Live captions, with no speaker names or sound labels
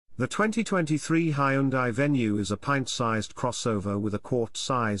The 2023 Hyundai Venue is a pint-sized crossover with a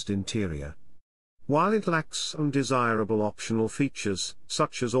quart-sized interior. While it lacks undesirable optional features,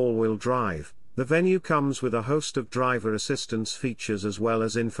 such as all-wheel drive, the Venue comes with a host of driver assistance features as well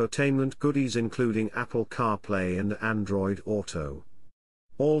as infotainment goodies including Apple CarPlay and Android Auto.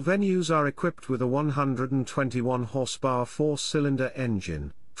 All Venues are equipped with a 121 horsepower 4-cylinder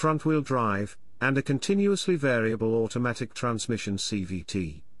engine, front-wheel drive, and a continuously variable automatic transmission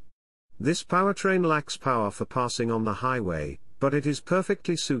CVT. This powertrain lacks power for passing on the highway, but it is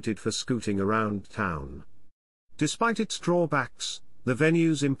perfectly suited for scooting around town. Despite its drawbacks, the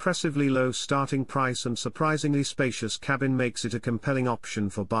Venue's impressively low starting price and surprisingly spacious cabin makes it a compelling option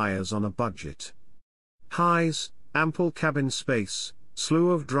for buyers on a budget. Highs: ample cabin space,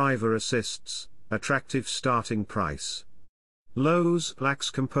 slew of driver assists, attractive starting price. Lows: lacks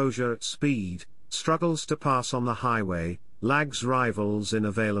composure at speed, struggles to pass on the highway, lags rivals in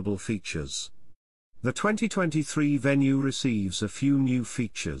available features. The 2023 Venue receives a few new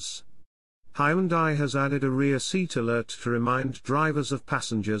features. Hyundai has added a rear seat alert to remind drivers of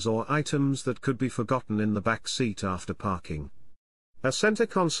passengers or items that could be forgotten in the back seat after parking. A center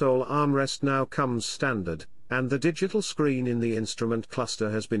console armrest now comes standard, and the digital screen in the instrument cluster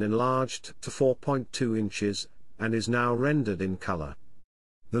has been enlarged to 4.2 inches, and is now rendered in color.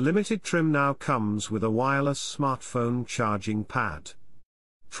 The limited trim now comes with a wireless smartphone charging pad.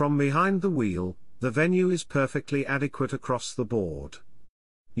 From behind the wheel, the Venue is perfectly adequate across the board.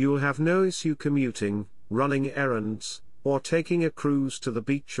 You'll have no issue commuting, running errands, or taking a cruise to the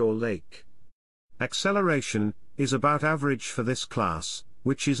beach or lake. Acceleration is about average for this class,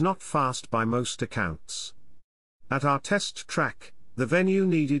 which is not fast by most accounts. At our test track, the Venue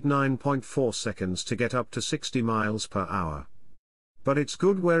needed 9.4 seconds to get up to 60 miles per hour. But it's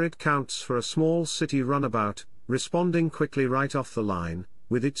good where it counts for a small city runabout, responding quickly right off the line,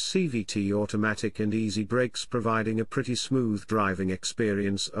 with its CVT automatic and easy brakes providing a pretty smooth driving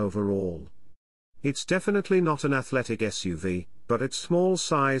experience overall. It's definitely not an athletic SUV, but its small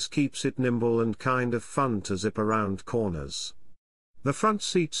size keeps it nimble and kind of fun to zip around corners. The front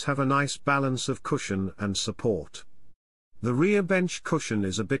seats have a nice balance of cushion and support. The rear bench cushion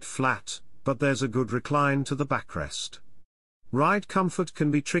is a bit flat, but there's a good recline to the backrest. Ride comfort can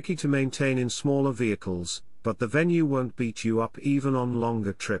be tricky to maintain in smaller vehicles, but the Venue won't beat you up even on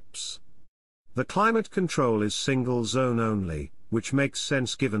longer trips. The climate control is single zone only, which makes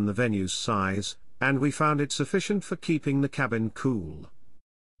sense given the Venue's size, and we found it sufficient for keeping the cabin cool.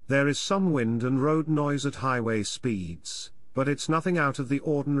 There is some wind and road noise at highway speeds, but it's nothing out of the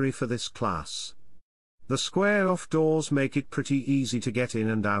ordinary for this class. The square-off doors make it pretty easy to get in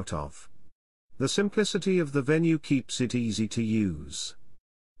and out of. The simplicity of the Venue keeps it easy to use.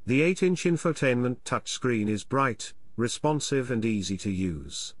 The 8-inch infotainment touchscreen is bright, responsive and easy to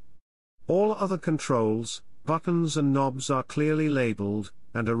use. All other controls, buttons and knobs are clearly labeled,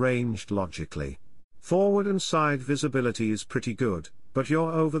 and arranged logically. Forward and side visibility is pretty good, but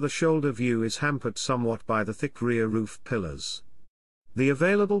your over-the-shoulder view is hampered somewhat by the thick rear roof pillars. The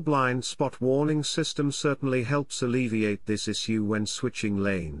available blind spot warning system certainly helps alleviate this issue when switching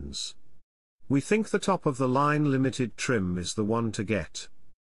lanes. We think the top-of-the-line limited trim is the one to get.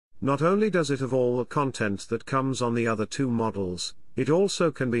 Not only does it have all the content that comes on the other two models, it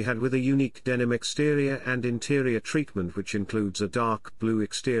also can be had with a unique denim exterior and interior treatment which includes a dark blue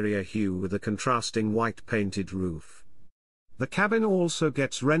exterior hue with a contrasting white painted roof. The cabin also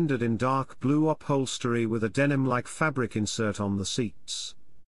gets rendered in dark blue upholstery with a denim-like fabric insert on the seats.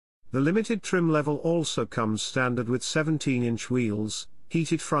 The limited trim level also comes standard with 17-inch wheels,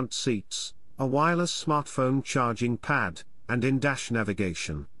 heated front seats, a wireless smartphone charging pad, and in-dash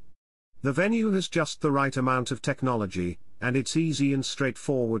navigation. The Venue has just the right amount of technology, and it's easy and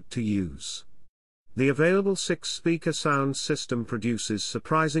straightforward to use. The available 6-speaker sound system produces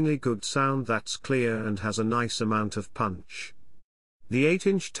surprisingly good sound that's clear and has a nice amount of punch. The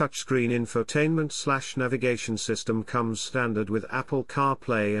 8-inch touchscreen infotainment/navigation system comes standard with Apple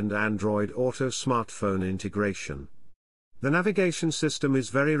CarPlay and Android Auto smartphone integration. The navigation system is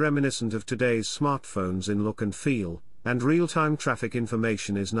very reminiscent of today's smartphones in look and feel, and real-time traffic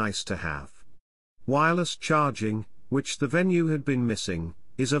information is nice to have. Wireless charging, which the Venue had been missing,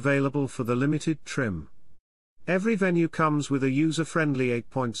 is available for the limited trim. Every Venue comes with a user-friendly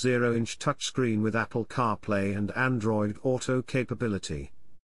 8.0-inch touchscreen with Apple CarPlay and Android Auto capability.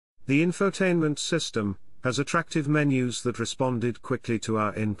 The infotainment system has attractive menus that responded quickly to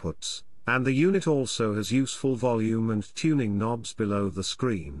our inputs, and the unit also has useful volume and tuning knobs below the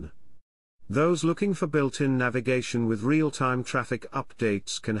screen. Those looking for built-in navigation with real-time traffic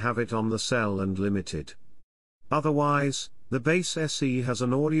updates can have it on the Cell and Limited. Otherwise, The base SE has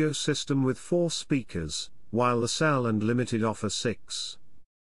an audio system with 4 speakers, while the Cell and Limited offer 6.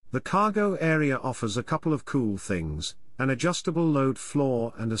 The cargo area offers a couple of cool things: an adjustable load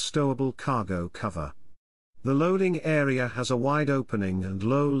floor and a stowable cargo cover. The loading area has a wide opening and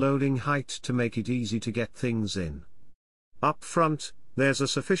low loading height to make it easy to get things in. Up front, there's a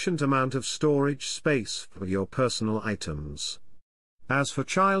sufficient amount of storage space for your personal items. As for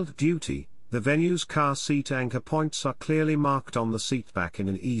child duty, the Venue's car seat anchor points are clearly marked on the seatback in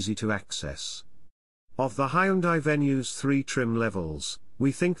an easy-to-access. Of the Hyundai Venue's 3 trim levels,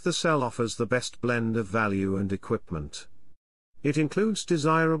 we think the Cell offers the best blend of value and equipment. It includes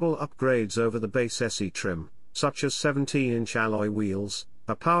desirable upgrades over the base SE trim, such as 17-inch alloy wheels,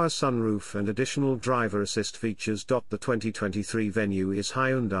 a power sunroof and additional driver assist features. The 2023 Venue is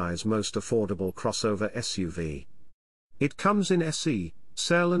Hyundai's most affordable crossover SUV. It comes in SE,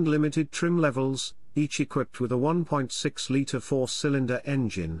 Cell and Limited trim levels, each equipped with a 1.6-litre 4-cylinder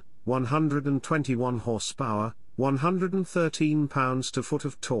engine, 121 horsepower, 113 pounds-to-foot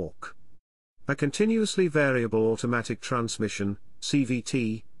of torque. A continuously variable automatic transmission,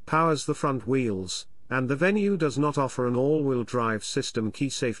 CVT, powers the front wheels, and the Venue does not offer an all-wheel drive system. Key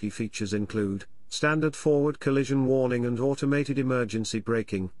safety features include standard forward collision warning and automated emergency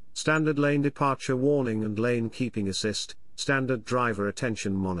braking, standard lane departure warning and lane keeping assist, standard driver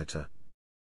attention monitor.